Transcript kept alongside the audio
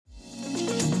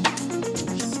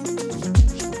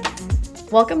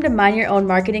Welcome to Mind Your Own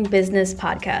Marketing Business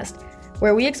podcast,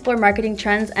 where we explore marketing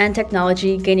trends and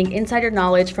technology, gaining insider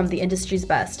knowledge from the industry's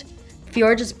best.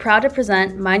 Fjorge is proud to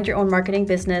present Mind Your Own Marketing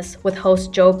Business with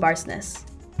host Joe Barsness.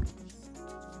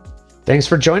 Thanks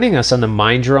for joining us on the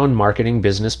Mind Your Own Marketing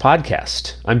Business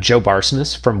podcast. I'm Joe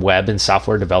Barsness from web and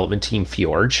software development team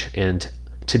Fjorge, and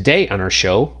today on our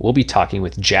show, we'll be talking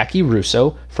with Jackie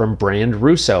Russo from Brand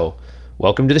Russo.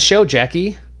 Welcome to the show,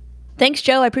 Jackie. Thanks,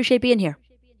 Joe. I appreciate being here.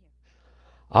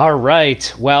 All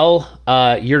right. Well,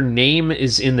 your name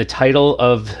is in the title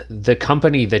of the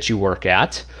company that you work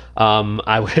at.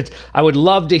 I would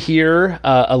love to hear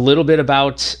a little bit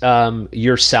about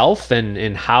yourself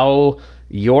and how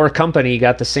your company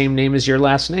got the same name as your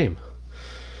last name.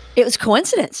 It was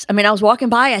coincidence. I mean, I was walking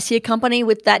by, I see a company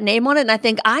with that name on it, and I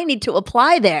think I need to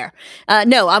apply there.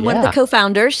 No, I'm one of the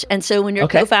co-founders. And so when you're a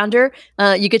co-founder,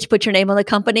 you get to put your name on the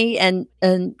company. And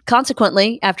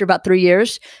consequently, after about 3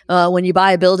 years, when you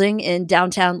buy a building in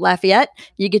downtown Lafayette,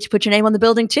 you get to put your name on the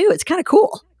building too. It's kind of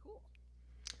cool.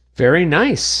 Very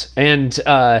nice. And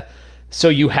so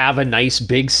you have a nice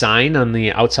big sign on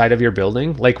the outside of your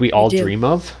building, like we all dream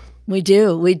of? We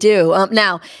do.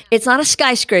 Now, it's not a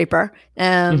skyscraper.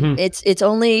 It's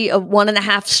only a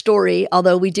 1.5 story,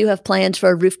 although we do have plans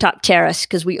for a rooftop terrace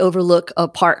because we overlook a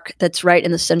park that's right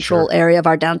in the central area of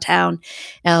our downtown.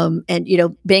 And,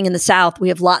 being in the South, we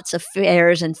have lots of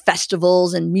fairs and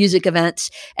festivals and music events,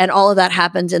 and all of that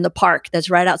happens in the park that's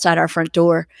right outside our front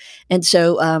door. And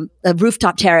so a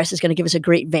rooftop terrace is going to give us a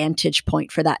great vantage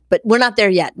point for that. But we're not there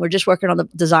yet. We're just working on the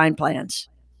design plans.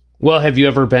 Well, have you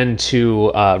ever been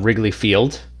to Wrigley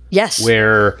Field? Yes.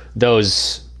 Where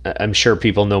those, I'm sure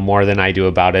people know more than I do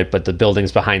about it, but the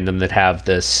buildings behind them that have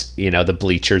this, the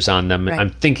bleachers on them. Right. I'm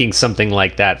thinking something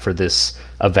like that for this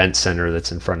event center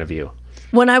that's in front of you.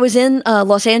 When I was in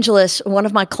Los Angeles, one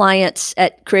of my clients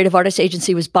at Creative Artists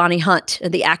Agency was Bonnie Hunt,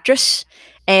 the actress.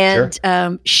 And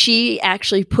she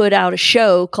actually put out a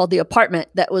show called The Apartment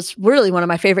that was really one of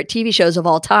my favorite TV shows of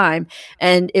all time.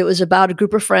 And it was about a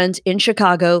group of friends in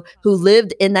Chicago who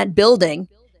lived in that building.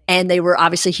 And they were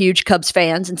obviously huge Cubs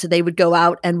fans. And so they would go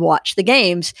out and watch the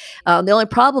games. The only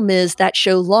problem is that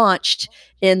show launched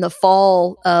in the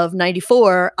fall of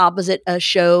 '94 opposite a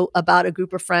show about a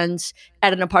group of friends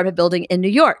at an apartment building in New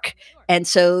York. And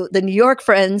so the New York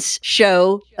Friends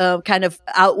show kind of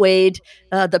outweighed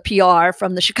the PR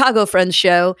from the Chicago Friends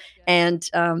show. And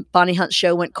Bonnie Hunt's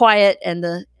show went quiet and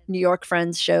the New York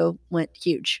Friends show went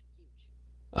huge.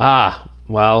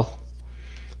 Well,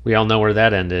 we all know where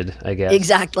that ended, I guess.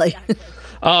 Exactly.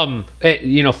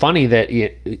 Funny that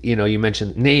you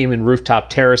mentioned name and rooftop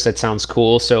terrace. That sounds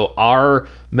cool. So our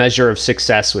measure of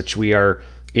success, which we are,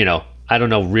 I don't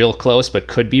know, real close, but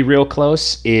could be real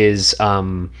close, is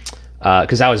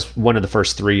because I was one of the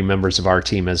first 3 members of our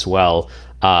team as well.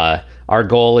 Our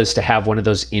goal is to have one of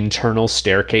those internal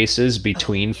staircases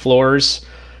between floors.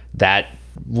 That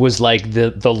was like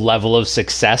the level of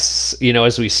success,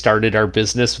 as we started our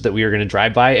business that we were going to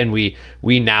drive by. And we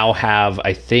now have,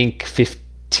 I think,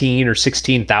 15 or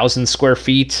 16,000 square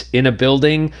feet in a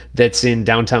building that's in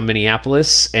downtown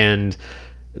Minneapolis. And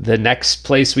the next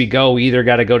place we go, we either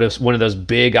got to go to one of those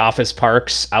big office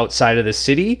parks outside of the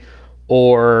city,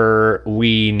 or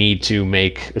we need to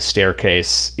make a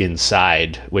staircase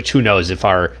inside, which who knows if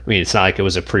it's not like it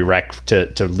was a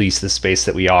prereq to lease the space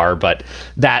that we are, but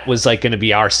that was like going to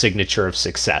be our signature of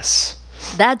success.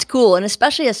 That's cool. And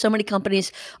especially as so many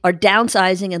companies are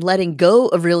downsizing and letting go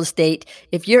of real estate,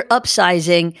 if you're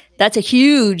upsizing, that's a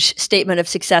huge statement of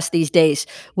success these days.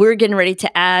 We're getting ready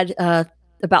to add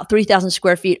about 3,000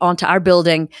 square feet onto our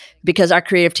building because our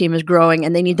creative team is growing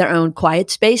and they need their own quiet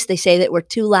space. They say that we're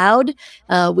too loud.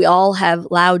 We all have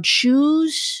loud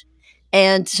shoes.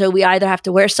 And so we either have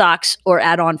to wear socks or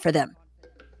add on for them.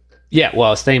 Yeah,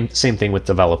 well, same thing with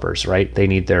developers, right? They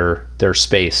need their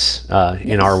space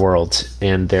in our world,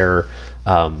 and their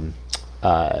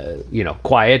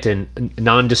quiet and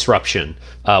non-disruption,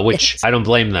 which I don't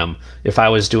blame them. If I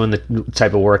was doing the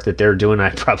type of work that they're doing, I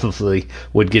probably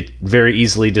would get very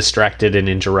easily distracted and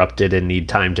interrupted and need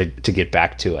time to get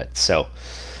back to it. So,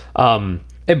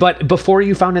 but before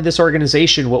you founded this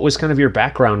organization, what was kind of your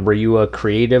background? Were you a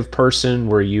creative person?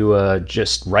 Were you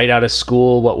just right out of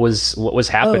school? What was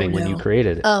happening when you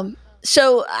created it?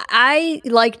 So I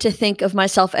like to think of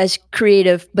myself as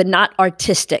creative, but not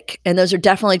artistic. And those are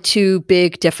definitely 2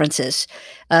 big differences.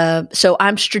 So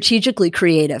I'm strategically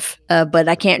creative, but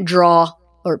I can't draw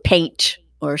or paint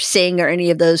or sing or any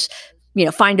of those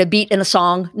find a beat in a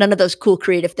song, none of those cool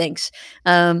creative things.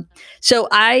 So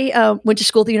I went to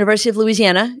school at the University of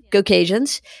Louisiana, go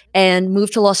Cajuns, and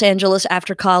moved to Los Angeles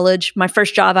after college. My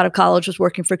first job out of college was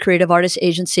working for a creative artist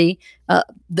agency.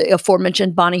 The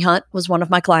aforementioned Bonnie Hunt was one of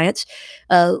my clients.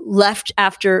 Left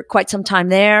after quite some time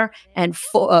there and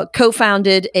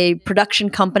co-founded a production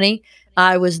company.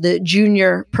 I was the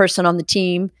junior person on the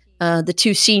team. The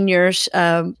two seniors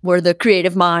were the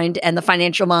creative mind and the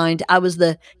financial mind. I was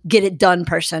the get it done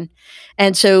person.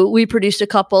 And so we produced a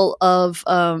couple of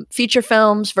feature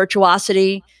films,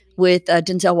 Virtuosity with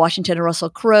Denzel Washington and Russell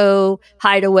Crowe,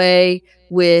 Hideaway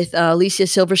with Alicia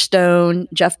Silverstone,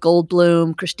 Jeff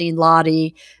Goldblum, Christine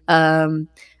Lottie.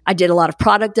 I did a lot of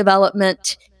product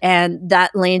development, and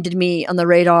that landed me on the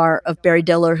radar of Barry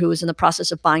Diller, who was in the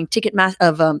process of buying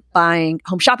buying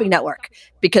Home Shopping Network,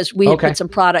 because we had put some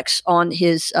products on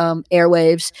his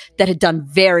airwaves that had done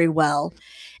very well.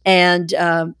 And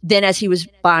then as he was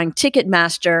buying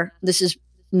Ticketmaster, this is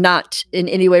not in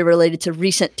any way related to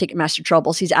recent Ticketmaster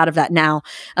troubles. He's out of that now.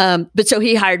 But so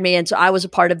he hired me. And so I was a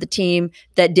part of the team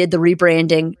that did the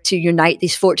rebranding to unite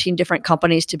these 14 different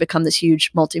companies to become this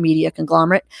huge multimedia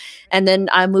conglomerate. And then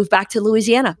I moved back to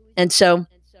Louisiana. And so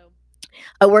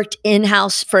I worked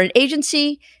in-house for an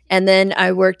agency, and then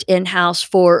I worked in-house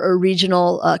for a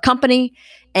regional company.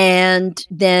 And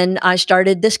then I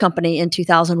started this company in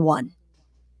 2001.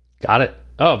 Got it.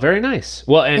 Oh, very nice.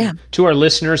 Well, and to our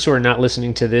listeners who are not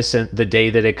listening to this and the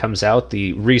day that it comes out,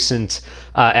 the recent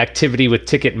activity with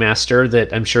Ticketmaster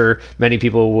that I'm sure many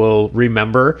people will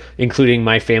remember, including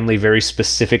my family very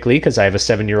specifically, because I have a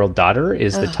 7-year-old daughter,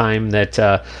 is the time that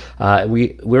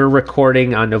we're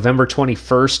recording on November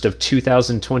 21st of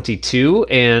 2022,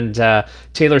 and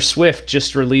Taylor Swift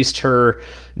just released her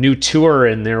new tour,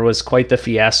 and there was quite the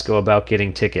fiasco about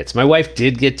getting tickets. My wife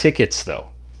did get tickets, though.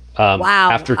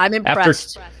 Wow, I'm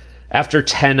impressed. After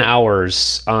 10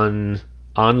 hours online,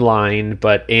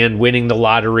 and winning the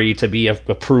lottery to be a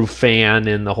approved fan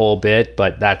and the whole bit,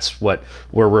 but that's what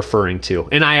we're referring to.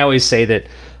 And I always say that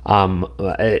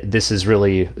this is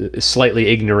really slightly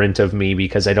ignorant of me,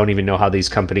 because I don't even know how these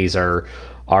companies are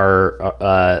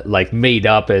like made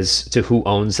up as to who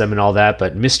owns them and all that.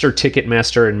 But Mr.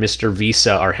 Ticketmaster and Mr.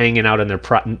 Visa are hanging out in their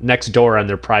next door on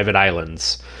their private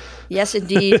islands. Yes,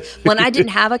 indeed. When I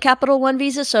didn't have a Capital One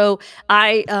Visa, so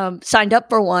I signed up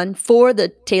for one for the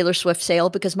Taylor Swift sale,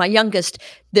 because my youngest,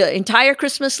 the entire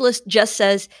Christmas list just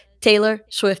says Taylor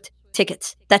Swift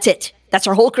tickets. That's it. That's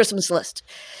our whole Christmas list.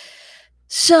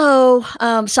 So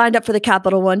signed up for the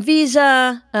Capital One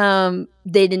Visa. I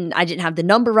didn't have the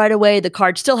number right away. The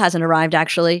card still hasn't arrived,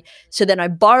 actually. So then I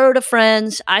borrowed a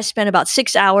friend's. I spent about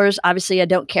 6 hours. Obviously, I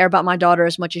don't care about my daughter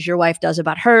as much as your wife does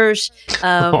about hers.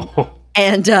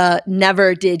 And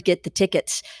never did get the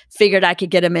tickets. Figured I could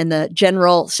get them in the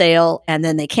general sale, and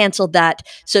then they canceled that.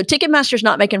 So Ticketmaster's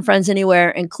not making friends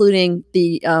anywhere, including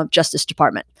the Justice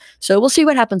Department. So we'll see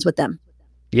what happens with them.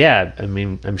 Yeah, I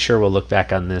mean, I'm sure we'll look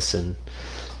back on this and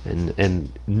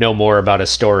know more about a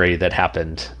story that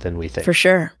happened than we think. For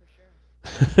sure.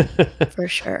 For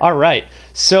sure. All right.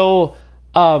 So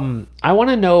I want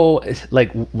to know,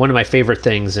 like, one of my favorite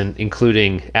things, and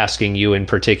including asking you in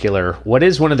particular, what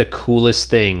is one of the coolest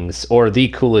things, or the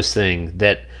coolest thing,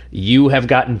 that you have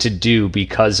gotten to do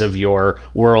because of your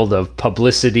world of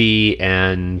publicity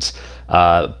and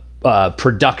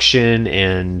production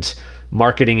and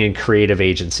marketing and creative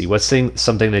agency? What's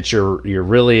something that you're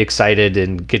really excited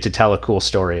and get to tell a cool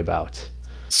story about?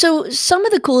 So some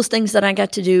of the coolest things that I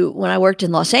got to do when I worked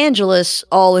in Los Angeles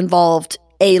all involved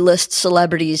A-list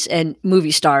celebrities and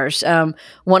movie stars.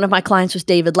 One of my clients was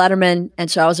David Letterman, and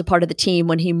so I was a part of the team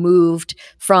when he moved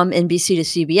from NBC to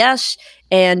CBS.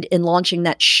 And in launching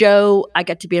that show, I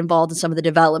got to be involved in some of the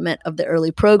development of the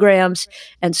early programs.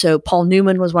 And so Paul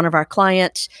Newman was one of our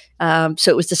clients.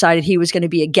 So it was decided he was going to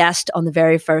be a guest on the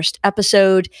very first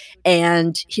episode,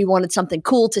 and he wanted something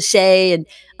cool to say. And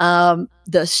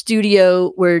the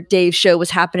studio where Dave's show was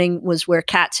happening was where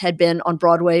Cats had been on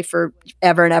Broadway for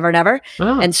ever and ever and ever.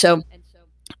 Oh. And so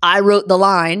I wrote the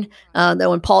line that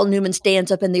when Paul Newman stands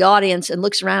up in the audience and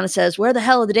looks around and says, "Where the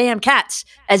hell are the damn cats?"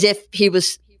 as if he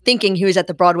was thinking he was at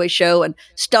the Broadway show and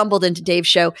stumbled into Dave's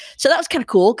show. So that was kind of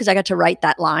cool, because I got to write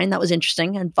that line. That was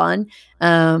interesting and fun.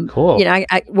 Cool. You know,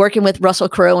 I working with Russell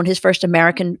Crowe on his first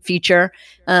American feature.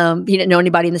 He didn't know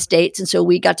anybody in the States, and so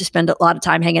we got to spend a lot of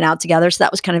time hanging out together. So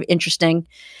that was kind of interesting.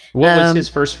 What was his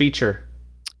first feature?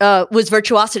 Was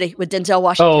Virtuosity with Denzel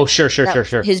Washington. Oh, sure.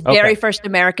 His very first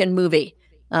American movie.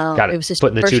 Got it. It was his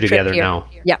Putting the first two trip together here. now.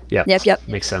 Yep.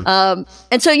 Makes sense.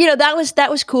 And so, that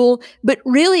was cool. But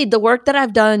really, the work that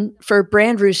I've done for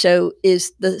Brand Russo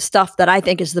is the stuff that I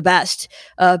think is the best,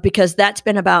 because that's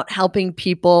been about helping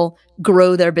people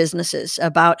grow their businesses,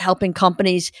 about helping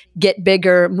companies get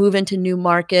bigger, move into new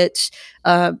markets,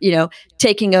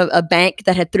 taking a bank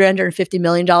that had $350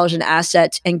 million in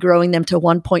assets and growing them to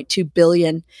 $1.2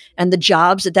 billion, and the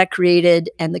jobs that created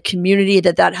and the community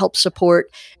that helped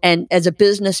support. And as a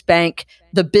business bank,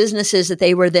 the businesses that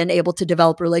they were then able to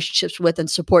develop relationships with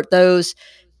and support those.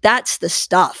 That's the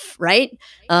stuff, right?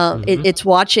 It's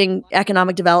watching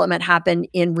economic development happen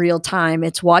in real time.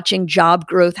 It's watching job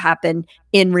growth happen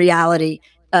in reality.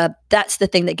 That's the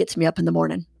thing that gets me up in the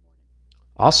morning.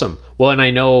 Awesome. Well, and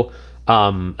I know,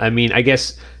 I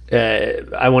guess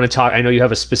I want to talk. I know you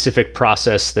have a specific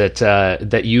process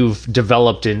that you've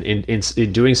developed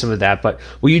in doing some of that. But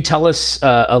will you tell us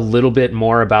a little bit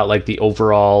more about like the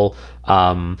overall,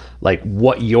 like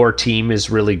what your team is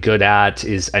really good at?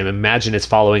 I imagine it's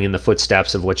following in the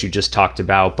footsteps of what you just talked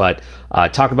about. But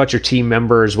talk about your team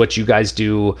members, what you guys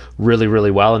do really,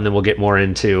 really well, and then we'll get more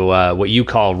into what you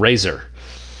call Razor.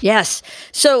 Yes.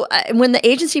 So when the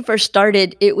agency first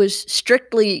started, it was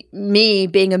strictly me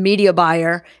being a media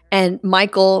buyer and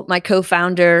Michael, my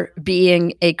co-founder,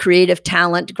 being a creative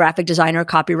talent, graphic designer,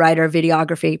 copywriter,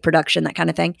 videography, production, that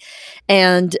kind of thing.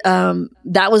 And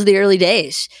that was the early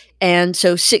days. And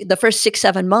so the first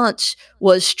 6-7 months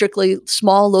was strictly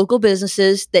small local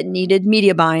businesses that needed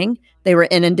media buying. They were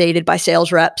inundated by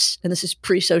sales reps, and this is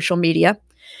pre-social media.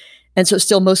 And so it's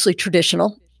still mostly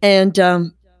traditional.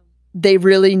 And they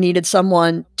really needed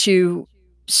someone to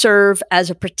serve as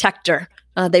a protector.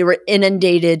 They were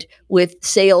inundated with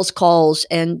sales calls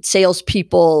and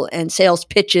salespeople and sales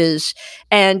pitches,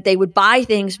 and they would buy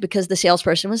things because the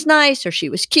salesperson was nice or she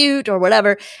was cute or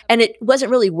whatever, and it wasn't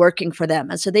really working for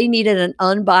them. And so they needed an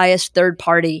unbiased third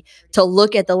party to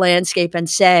look at the landscape and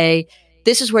say,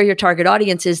 this is where your target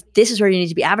audience is. This is where you need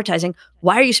to be advertising.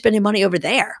 Why are you spending money over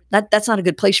there? That's not a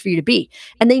good place for you to be.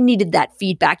 And they needed that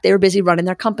feedback. They were busy running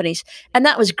their companies. And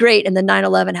that was great. And then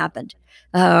 9/11 happened.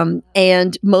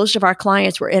 And most of our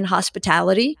clients were in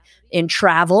hospitality, in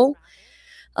travel,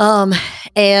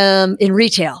 and in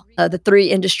retail, the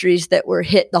three industries that were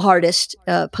hit the hardest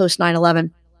post 9/11.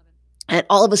 And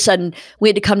all of a sudden, we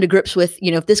had to come to grips with,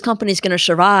 if this company is going to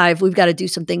survive, we've got to do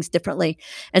some things differently.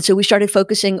 And so we started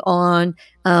focusing on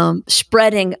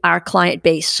spreading our client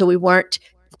base so we weren't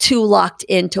too locked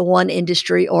into one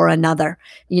industry or another.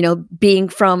 Being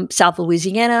from South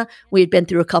Louisiana, we had been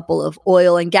through a couple of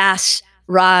oil and gas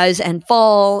rise and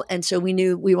fall. And so we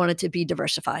knew we wanted to be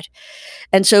diversified.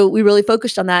 And so we really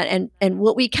focused on that. And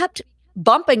what we kept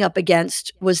bumping up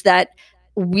against was that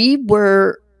we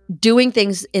were doing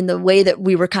things in the way that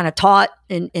we were kind of taught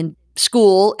in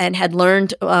school and had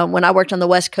learned when I worked on the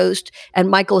West Coast, and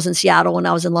Michael was in Seattle when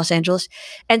I was in Los Angeles.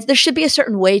 And there should be a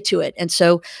certain way to it. And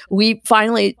so we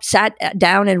finally sat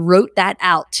down and wrote that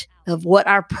out of what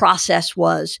our process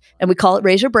was. And we call it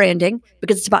Razor branding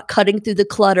because it's about cutting through the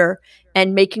clutter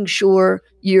and making sure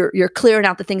you're clearing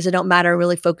out the things that don't matter,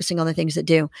 really focusing on the things that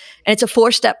do. And it's a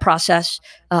 4-step process.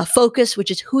 Focus, which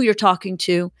is who you're talking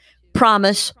to.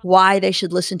 Promise, why they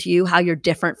should listen to you, how you're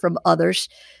different from others.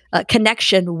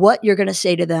 Connection, what you're going to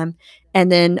say to them.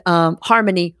 And then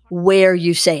harmony, where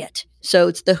you say it. So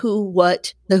it's the who,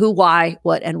 why,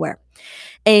 what, and where.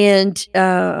 And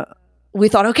we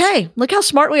thought, okay, look how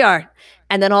smart we are.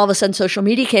 And then all of a sudden social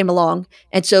media came along.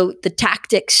 And so the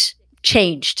tactics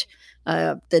changed.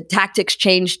 The tactics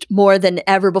changed more than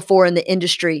ever before in the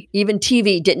industry. Even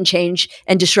TV didn't change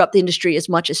and disrupt the industry as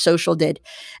much as social did.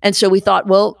 And so we thought,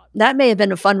 well, that may have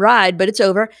been a fun ride, but it's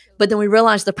over. But then we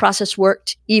realized the process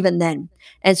worked even then.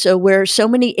 And so where so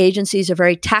many agencies are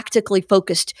very tactically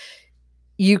focused,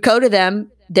 you go to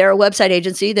them, they're a website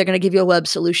agency, they're going to give you a web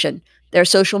solution. They're a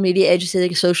social media agency,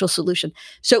 they're a social solution.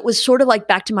 So it was sort of like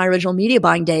back to my original media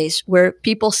buying days where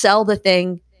people sell the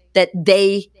thing that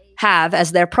they have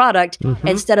as their product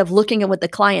instead of looking at what the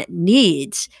client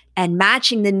needs and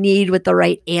matching the need with the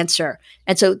right answer.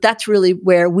 And so that's really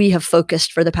where we have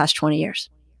focused for the past 20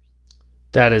 years.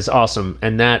 That is awesome.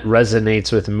 And that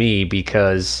resonates with me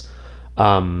because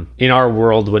in our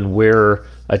world, when we're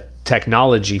a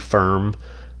technology firm,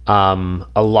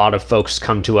 a lot of folks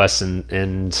come to us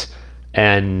and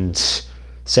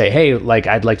say, hey, like,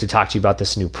 I'd like to talk to you about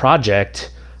this new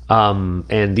project.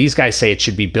 And these guys say it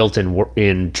should be built in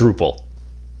Drupal,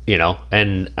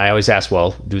 and I always ask,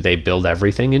 well, do they build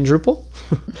everything in Drupal?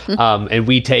 And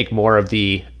we take more of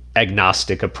the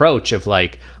agnostic approach of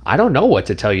like, I don't know what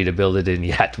to tell you to build it in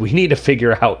yet. We need to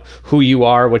figure out who you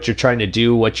are, what you're trying to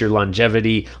do, what's your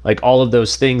longevity, like all of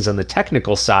those things on the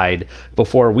technical side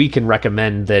before we can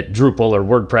recommend that Drupal or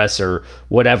WordPress or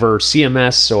whatever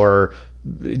CMS or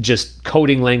just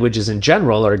coding languages in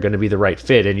general are going to be the right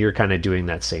fit. And you're kind of doing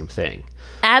that same thing.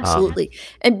 Absolutely.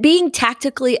 And being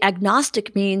tactically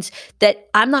agnostic means that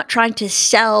I'm not trying to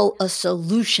sell a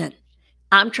solution.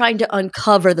 I'm trying to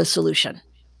uncover the solution.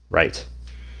 Right.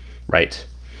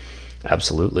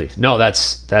 Absolutely. No,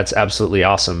 that's absolutely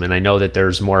awesome. And I know that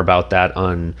there's more about that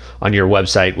on your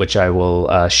website, which I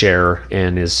will share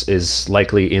and is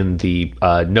likely in the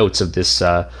notes of this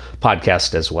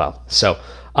podcast as well. So,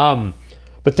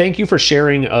 but thank you for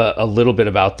sharing a little bit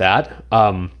about that.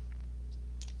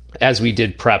 As we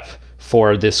did prep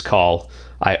for this call,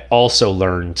 I also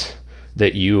learned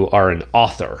that you are an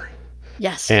author.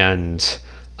 Yes. And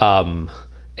I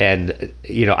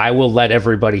will let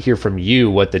everybody hear from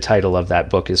you what the title of that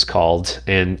book is called,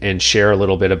 and share a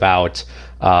little bit about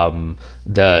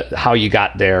how you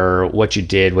got there, what you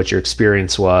did, what your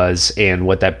experience was, and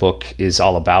what that book is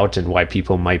all about, and why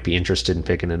people might be interested in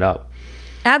picking it up.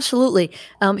 Absolutely.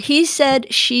 He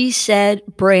said, she said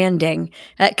branding.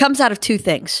 It comes out of two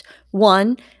things.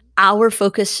 One, our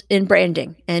focus in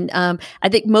branding. And I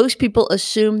think most people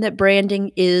assume that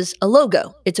branding is a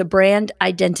logo. It's a brand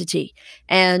identity.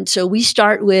 And so we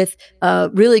start with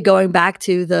really going back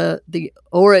to the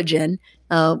origin,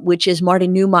 which is Marty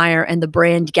Neumeier and the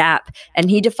brand gap.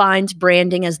 And he defines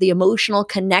branding as the emotional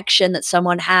connection that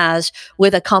someone has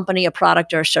with a company, a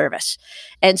product, or a service.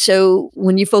 And so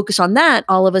when you focus on that,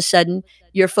 all of a sudden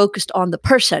you're focused on the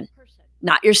person,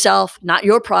 not yourself, not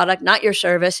your product, not your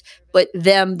service, but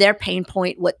them, their pain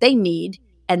point, what they need,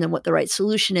 and then what the right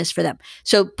solution is for them.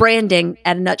 So branding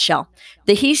at a nutshell.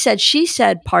 The he said, she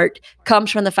said part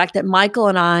comes from the fact that Michael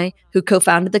and I, who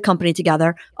co-founded the company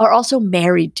together, are also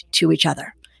married to each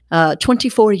other.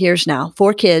 24 years now,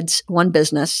 4 kids, 1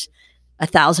 business,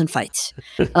 1,000 fights.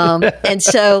 And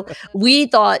so we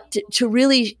thought to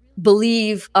really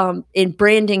believe in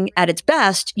branding at its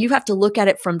best, you have to look at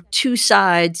it from 2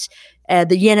 sides,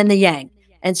 the yin and the yang.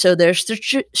 And so there's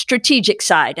the strategic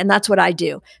side, and that's what I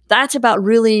do. That's about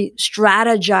really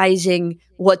strategizing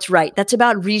what's right. That's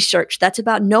about research. That's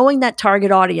about knowing that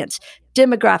target audience,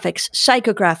 demographics,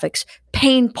 psychographics,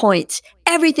 pain points,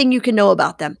 everything you can know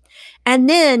about them. And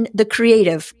then the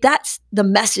creative, that's the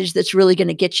message that's really going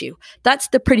to get you. That's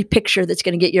the pretty picture that's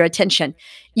going to get your attention.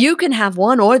 You can have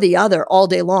one or the other all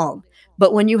day long.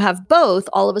 But when you have both,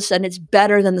 all of a sudden it's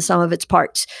better than the sum of its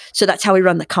parts. So that's how we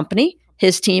run the company,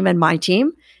 his team and my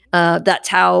team. That's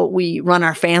how we run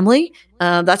our family.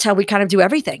 That's how we kind of do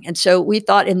everything. And so we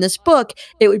thought in this book,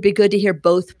 it would be good to hear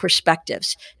both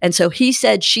perspectives. And so he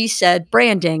said, she said,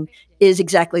 branding is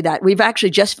exactly that. We've actually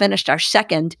just finished our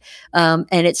second, and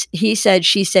it's he said,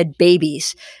 she said,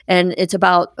 babies. And it's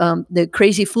about the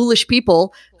crazy, foolish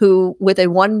people who, with a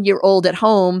 1-year-old at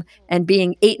home and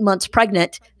being 8 months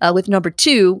pregnant with number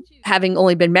 2, having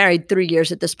only been married 3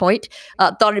 years at this point,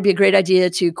 thought it'd be a great idea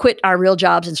to quit our real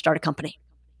jobs and start a company.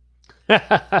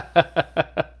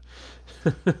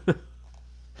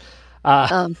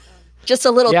 Just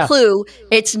a little clue.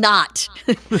 It's not.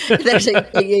 There's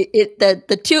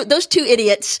those two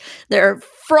idiots. They're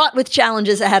fraught with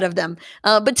challenges ahead of them.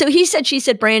 But so he said, she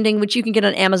said branding, which you can get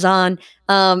on Amazon,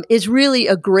 is really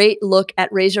a great look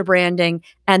at razor branding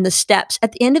and the steps.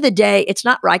 At the end of the day, it's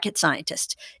not rocket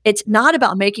scientist. It's not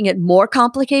about making it more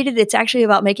complicated. It's actually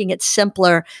about making it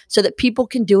simpler so that people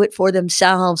can do it for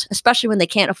themselves, especially when they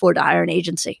can't afford to hire an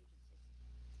agency.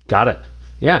 Got it.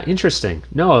 Yeah, interesting.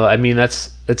 No, I mean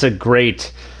that's a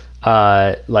great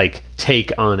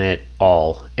take on it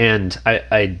all. And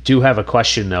I do have a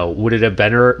question though. Would it have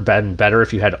been better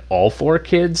if you had all 4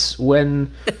 kids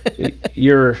when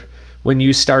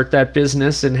you start that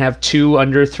business and have 2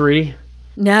 under 3?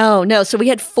 No. So we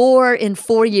had 4 in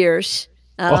 4 years.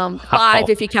 5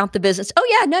 if you count the business.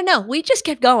 Oh yeah, no. We just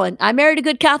kept going. I married a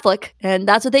good Catholic, and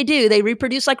that's what they do. They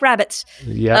reproduce like rabbits.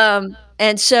 Yeah.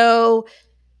 And so,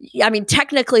 I mean,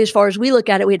 technically, as far as we look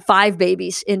at it, we had 5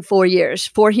 babies in 4 years,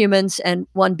 4 humans and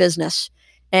 1 business.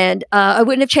 And I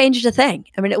wouldn't have changed a thing.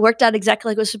 I mean, it worked out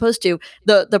exactly like it was supposed to.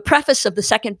 The preface of the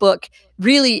second book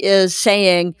really is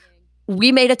saying,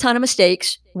 we made a ton of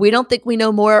mistakes. We don't think we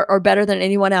know more or better than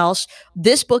anyone else.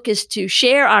 This book is to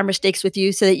share our mistakes with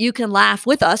you so that you can laugh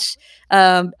with us,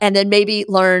 and then maybe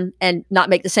learn and not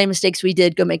make the same mistakes we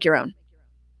did. Go make your own.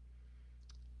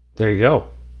 There you go.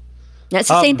 That's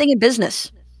the same thing in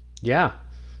business. Yeah.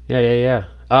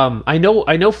 I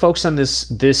know folks on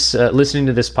this listening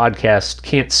to this podcast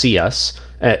can't see us,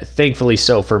 Thankfully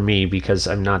so for me, because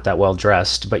I'm not that well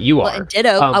dressed, but you are. And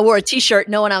ditto. I wore a t-shirt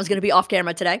knowing I was going to be off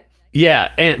camera today.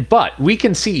 Yeah, but we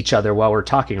can see each other while we're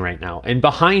talking right now. And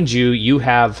behind you, you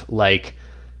have like,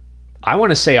 I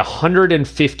want to say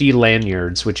 150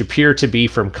 lanyards, which appear to be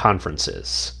from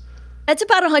conferences. That's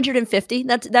about 150.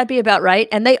 That'd be about right.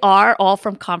 And they are all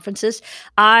from conferences.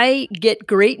 I get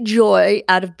great joy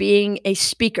out of being a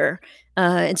speaker.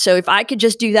 And so if I could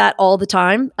just do that all the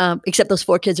time, except those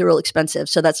 4 kids are real expensive.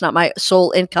 So that's not my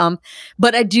sole income,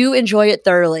 but I do enjoy it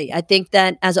thoroughly. I think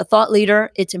that as a thought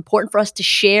leader, it's important for us to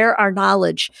share our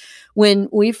knowledge. When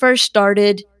we first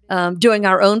started doing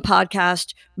our own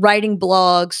podcast, writing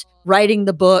blogs, writing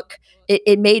the book,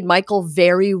 it made Michael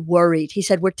very worried. He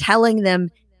said, we're telling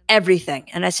them everything.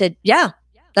 And I said, yeah,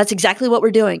 that's exactly what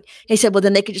we're doing. He said, well,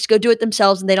 then they could just go do it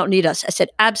themselves and they don't need us. I said,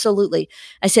 absolutely.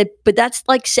 I said, but that's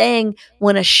like saying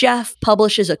when a chef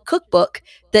publishes a cookbook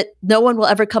that no one will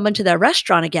ever come into their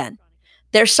restaurant again.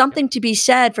 There's something to be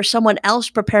said for someone else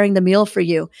preparing the meal for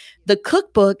you. The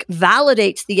cookbook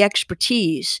validates the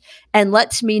expertise and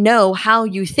lets me know how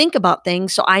you think about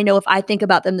things. So I know if I think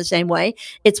about them the same way.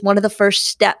 It's one of the first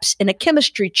steps in a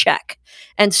chemistry check.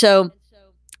 And so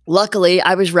luckily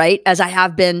I was right, as I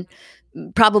have been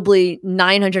probably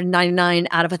 999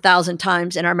 out of 1,000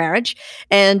 times in our marriage.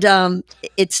 And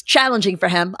it's challenging for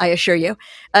him, I assure you.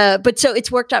 But so it's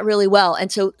worked out really well.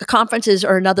 And so conferences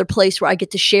are another place where I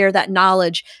get to share that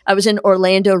knowledge. I was in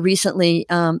Orlando recently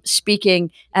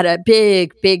speaking at a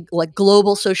big like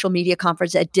global social media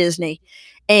conference at Disney.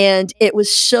 And it was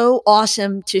so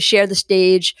awesome to share the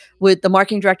stage with the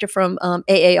marketing director from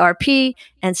AARP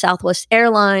and Southwest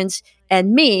Airlines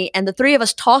and me, and the 3 of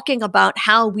us talking about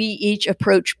how we each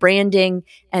approach branding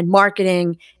and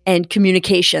marketing and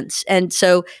communications. And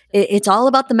so it's all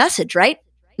about the message, right?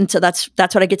 And so that's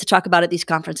what I get to talk about at these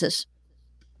conferences.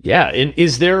 Yeah. And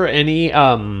is there any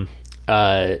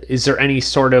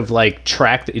sort of like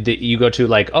track that you go to,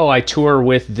 like, oh, I tour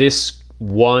with this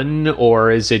one,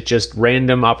 or is it just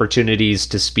random opportunities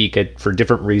to speak for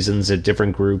different reasons at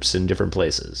different groups in different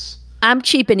places? I'm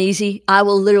cheap and easy. I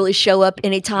will literally show up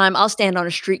anytime. I'll stand on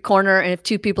a street corner, and if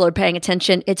 2 people are paying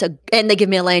attention, and they give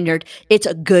me a lanyard, it's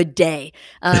a good day.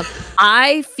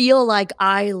 I feel like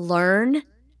I learn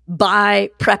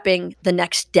by prepping the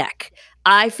next deck.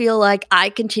 I feel like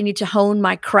I continue to hone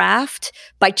my craft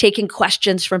by taking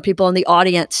questions from people in the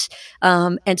audience.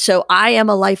 And so I am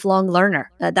a lifelong learner.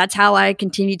 That's how I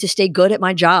continue to stay good at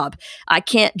my job. I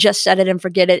can't just set it and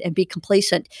forget it and be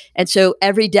complacent. And so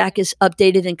every deck is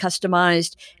updated and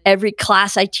customized. Every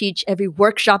class I teach, every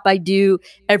workshop I do,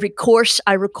 every course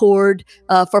I record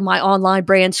for my online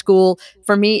brand school.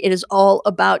 For me, it is all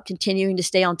about continuing to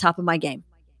stay on top of my game.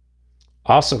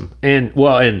 Awesome. And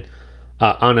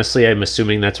honestly, I'm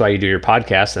assuming that's why you do your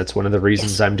podcast. That's one of the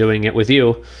reasons Yes. I'm doing it with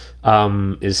you,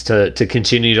 is to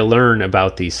continue to learn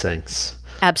about these things.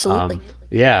 Absolutely.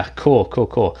 Yeah,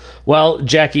 cool. Well,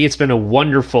 Jackie, it's been a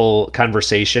wonderful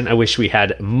conversation. I wish we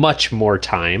had much more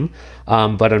time,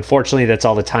 but unfortunately, that's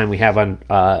all the time we have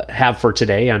for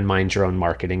today on Mind Your Own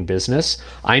Marketing Business.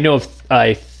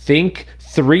 I think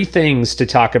 3 things to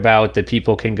talk about that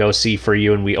people can go see for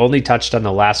you, and we only touched on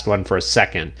the last one for a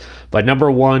second. But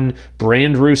number 1,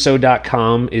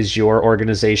 brandrusso.com is your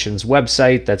organization's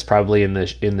website. That's probably in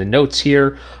the notes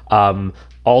here.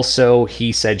 Also,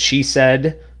 He Said, She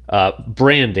Said,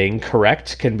 branding,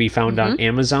 correct, can be found on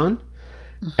Amazon.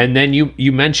 And then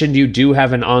you mentioned you do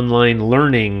have an online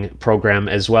learning program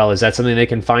as well. Is that something they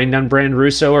can find on Brand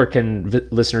Russo, or can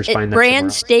listeners find that somewhere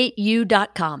else?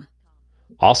 Brandstateu.com.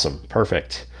 Awesome.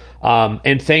 Perfect.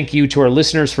 And thank you to our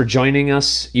listeners for joining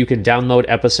us. You can download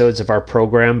episodes of our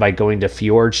program by going to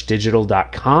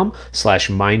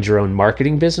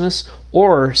fjorgedigital.com/mindyourownmarketingbusiness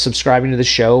or subscribing to the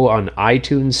show on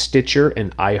iTunes, Stitcher,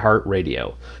 and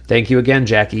iHeartRadio. Thank you again,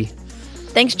 Jackie.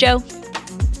 Thanks, Joe.